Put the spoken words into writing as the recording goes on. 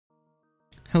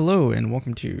Hello and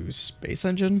welcome to Space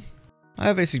Engine. I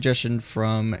have a suggestion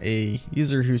from a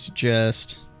user who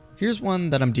suggests, here's one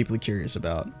that I'm deeply curious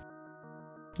about.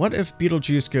 What if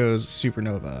Betelgeuse goes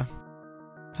supernova?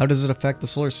 How does it affect the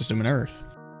solar system and Earth?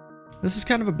 This is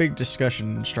kind of a big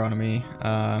discussion in astronomy.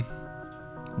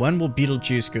 When will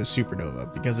Betelgeuse go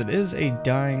supernova? Because it is a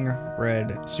dying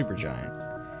red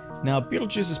supergiant. Now,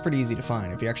 Betelgeuse is pretty easy to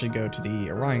find. If you actually go to the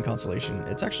Orion constellation,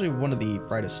 it's actually one of the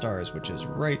brightest stars, which is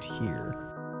right here.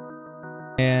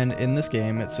 And in this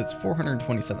game, it sits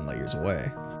 427 light years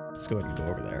away. Let's go ahead and go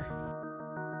over there.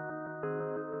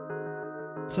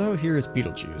 So here is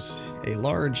Betelgeuse, a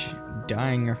large,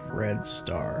 dying red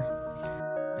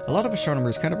star. A lot of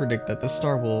astronomers kind of predict that this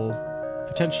star will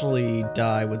potentially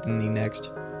die within the next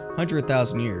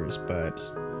 100,000 years, but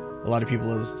a lot of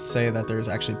people say that there's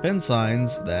actually been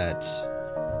signs that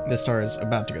this star is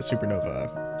about to go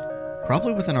supernova,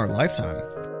 probably within our lifetime.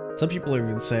 Some people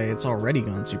even say it's already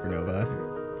gone supernova.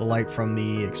 The light from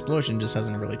the explosion just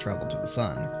hasn't really traveled to the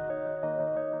sun.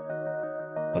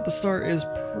 But the star is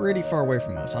pretty far away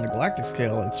from us. On a galactic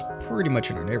scale, it's pretty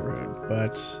much in our neighborhood,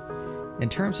 but in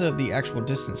terms of the actual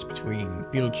distance between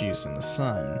Betelgeuse and the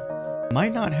sun, it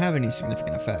might not have any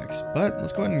significant effects. But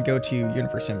let's go ahead and go to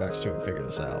Universe Sandbox 2 and figure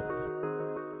this out.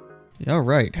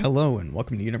 Alright, hello and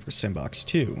welcome to Universe Sandbox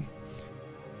 2.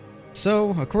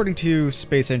 So, according to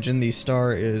Space Engine, the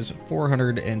star is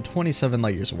 427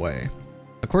 light years away.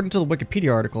 According to the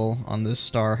Wikipedia article on this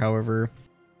star, however,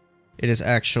 it is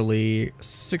actually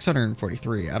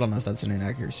 643. I don't know if that's an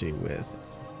inaccuracy with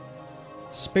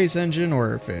Space Engine,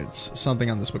 or if it's something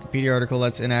on this Wikipedia article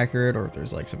that's inaccurate, or if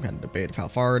there's like some kind of debate of how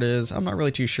far it is. I'm not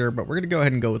really too sure, but we're going to go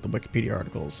ahead and go with the Wikipedia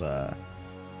article's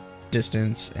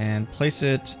distance and place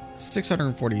it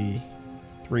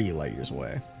 643 light years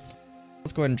away.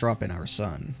 Let's go ahead and drop in our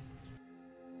sun.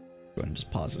 Go ahead and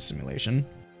just pause the simulation.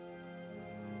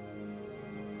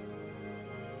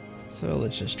 So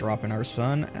let's just drop in our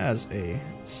sun as a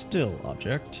still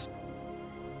object.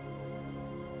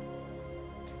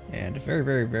 And very,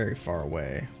 very, very far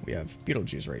away, we have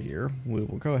Betelgeuse right here. We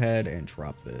will go ahead and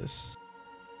drop this.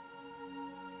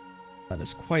 That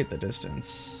is quite the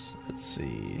distance. Let's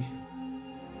see.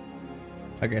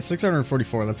 Okay,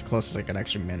 644, that's the closest I could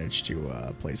actually manage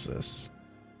to place this.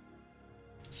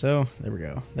 So, there we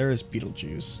go. There is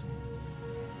Betelgeuse.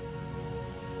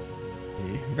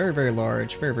 A very, very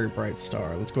large, very, very bright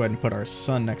star. Let's go ahead and put our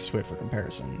sun next to it for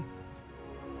comparison.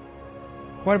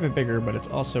 Quite a bit bigger, but it's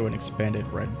also an expanded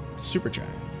red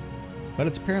supergiant. But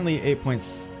it's apparently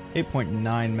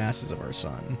 8.9 masses of our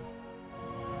sun.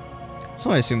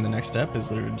 So I assume the next step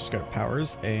is literally just go to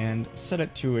powers and set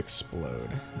it to explode.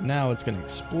 Now it's going to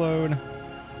explode.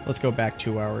 Let's go back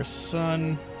to our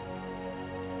sun.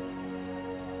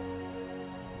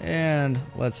 And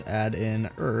let's add in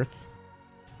Earth,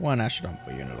 one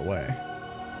astronomical unit away.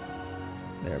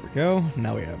 There we go.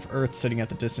 Now we have Earth sitting at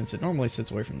the distance it normally sits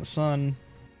away from the sun.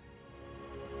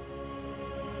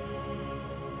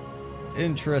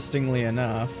 Interestingly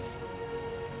enough,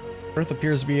 Earth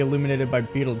appears to be illuminated by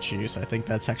Betelgeuse. I think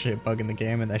that's actually a bug in the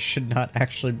game, and that should not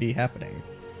actually be happening.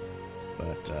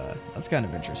 But that's kind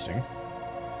of interesting.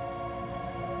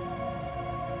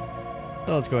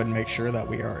 So let's go ahead and make sure that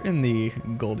we are in the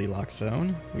Goldilocks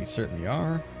zone. We certainly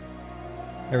are.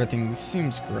 Everything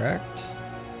seems correct.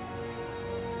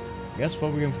 I guess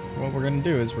what we're going to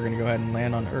do is we're going to go ahead and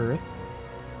land on Earth.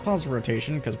 Pause the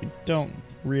rotation because we don't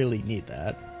really need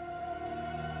that.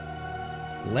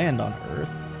 Land on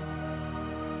Earth.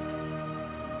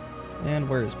 And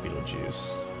where is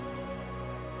Betelgeuse?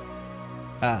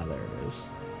 Ah, there it is.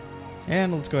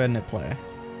 And let's go ahead and hit play.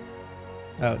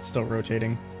 Oh, it's still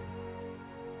rotating.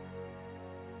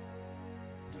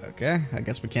 Okay, I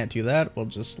guess we can't do that. We'll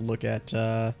just look at,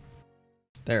 there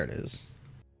it is.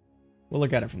 We'll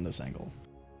look at it from this angle.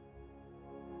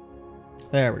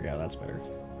 There we go, that's better.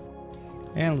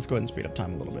 And let's go ahead and speed up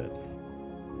time a little bit.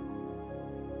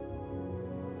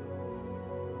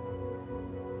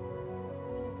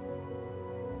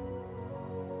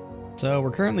 So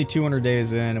we're currently 200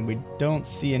 days in, and we don't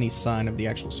see any sign of the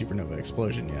actual supernova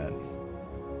explosion yet.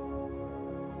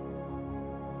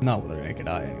 Not with our naked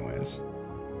eye, anyways.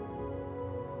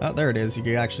 Oh, there it is. You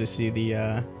can actually see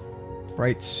the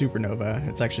bright supernova.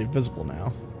 It's actually visible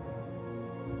now.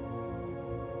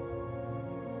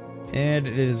 And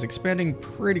it is expanding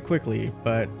pretty quickly,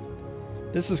 but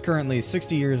this is currently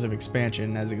 60 years of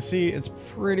expansion. As you can see, it's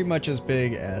pretty much as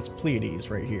big as Pleiades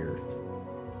right here.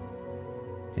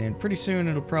 And pretty soon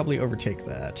it'll probably overtake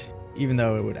that, even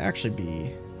though it would actually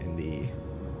be in the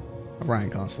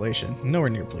Orion constellation, nowhere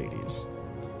near Pleiades.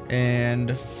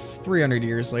 And 300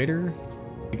 years later,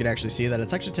 you can actually see that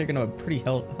it's actually taken up a pretty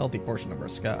healthy portion of our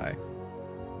sky.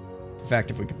 In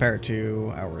fact, if we compare it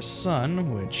to our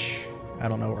sun, which I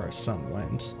don't know where our sun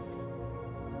went.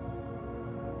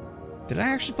 Did I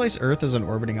actually place Earth as an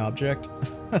orbiting object?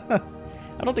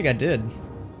 I don't think I did.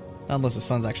 Not unless the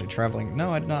sun's actually traveling.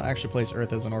 No, I did not actually place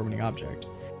Earth as an orbiting object.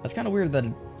 That's kind of weird that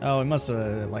it must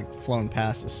have like flown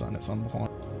past the sun at some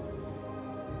point.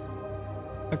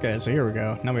 Okay, so here we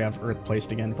go. Now we have Earth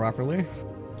placed again properly.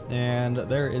 And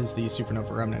there is the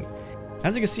supernova remnant.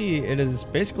 As you can see, it is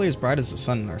basically as bright as the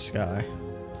sun in our sky.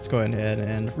 Let's go ahead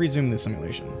and resume the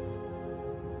simulation.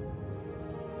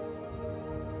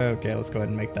 Okay, let's go ahead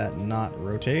and make that not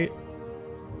rotate.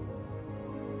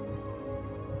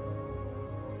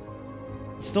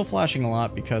 It's still flashing a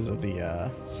lot because of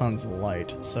the sun's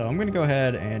light, so I'm going to go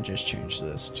ahead and just change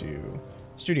this to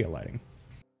studio lighting.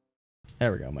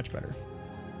 There we go, much better.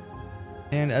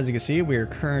 And as you can see, we are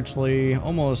currently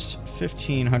almost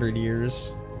 1,500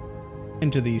 years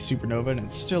into the supernova, and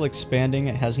it's still expanding.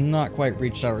 It has not quite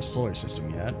reached our solar system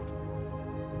yet.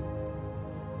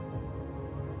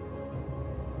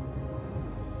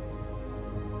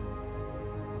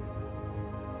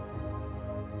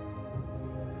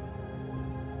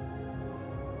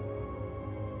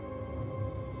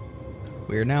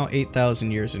 We are now 8,000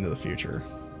 years into the future.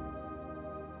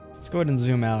 Let's go ahead and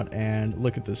zoom out and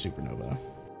look at the supernova.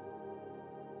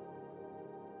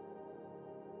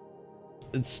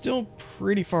 It's still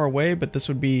pretty far away, but this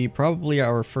would be probably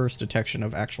our first detection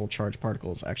of actual charged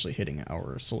particles actually hitting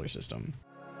our solar system.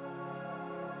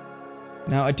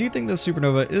 Now, I do think this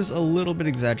supernova is a little bit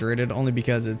exaggerated, only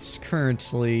because it's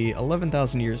currently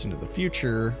 11,000 years into the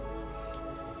future,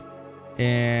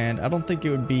 and I don't think it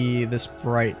would be this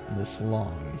bright this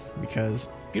long, because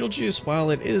Betelgeuse, while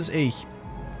it is a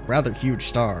rather huge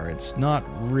star, it's not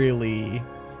really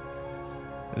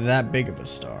that big of a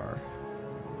star.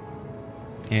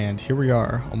 And here we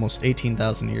are, almost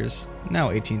 18,000 years, now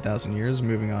 18,000 years,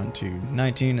 moving on to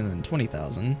 19 and then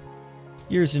 20,000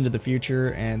 years into the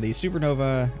future, and the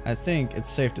supernova, I think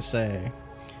it's safe to say,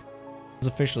 is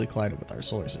officially collided with our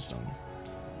solar system.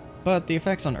 But the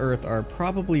effects on Earth are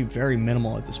probably very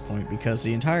minimal at this point, because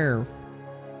the entire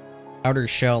outer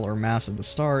shell or mass of the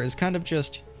star is kind of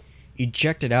just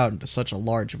ejected out into such a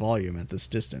large volume at this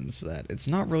distance that it's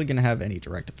not really going to have any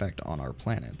direct effect on our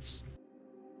planets.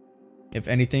 If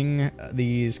anything,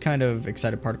 these kind of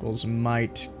excited particles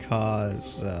might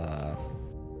cause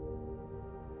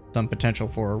some potential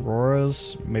for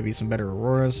auroras, maybe some better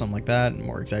auroras, something like that,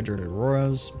 more exaggerated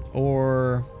auroras,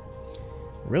 or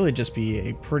really just be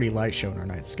a pretty light show in our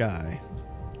night sky.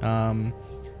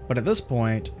 But at this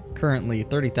point, currently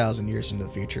 30,000 years into the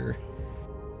future,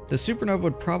 the supernova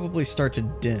would probably start to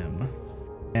dim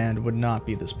and would not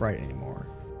be this bright anymore.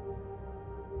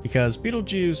 Because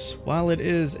Betelgeuse, while it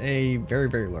is a very,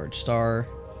 very large star,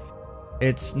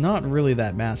 it's not really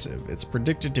that massive. It's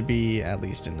predicted to be, at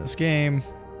least in this game,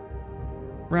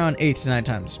 around 8 to 9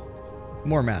 times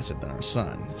more massive than our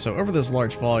sun. So over this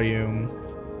large volume,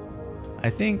 I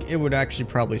think it would actually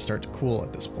probably start to cool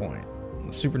at this point.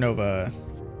 The supernova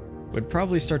would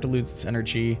probably start to lose its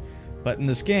energy, but in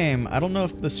this game, I don't know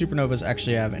if the supernovas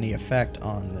actually have any effect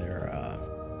on their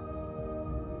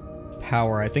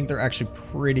power. I think they're actually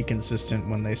pretty consistent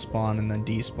when they spawn and then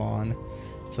despawn.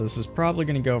 So this is probably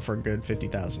going to go for a good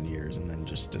 50,000 years and then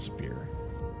just disappear.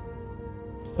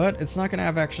 But it's not going to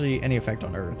have actually any effect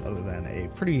on Earth other than a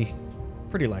pretty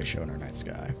light show in our night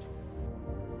sky.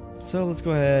 So let's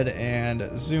go ahead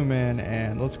and zoom in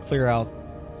and let's clear out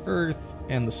Earth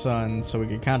and the sun so we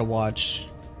can kind of watch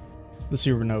the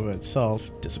supernova itself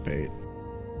dissipate.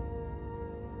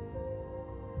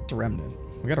 It's a remnant.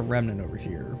 We got a remnant over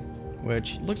here,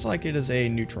 which looks like it is a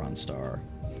neutron star.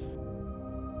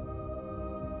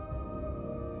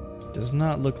 Does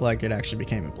not look like it actually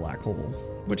became a black hole,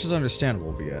 which is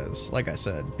understandable because, like I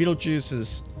said, Betelgeuse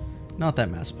is not that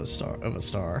massive of a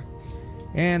star,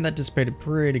 and that dissipated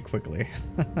pretty quickly.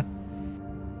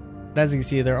 As you can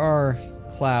see, there are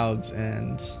clouds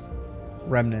and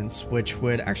remnants which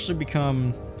would actually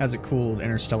become, as it cooled,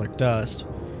 interstellar dust,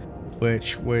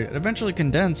 which would eventually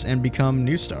condense and become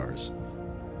new stars.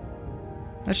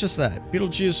 That's just that.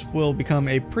 Betelgeuse will become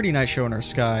a pretty nice show in our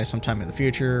sky sometime in the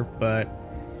future, but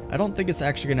I don't think it's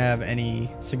actually going to have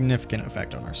any significant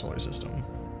effect on our solar system.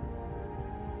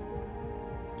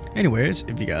 Anyways,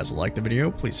 if you guys liked the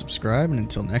video, please subscribe, and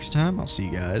until next time, I'll see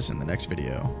you guys in the next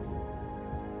video.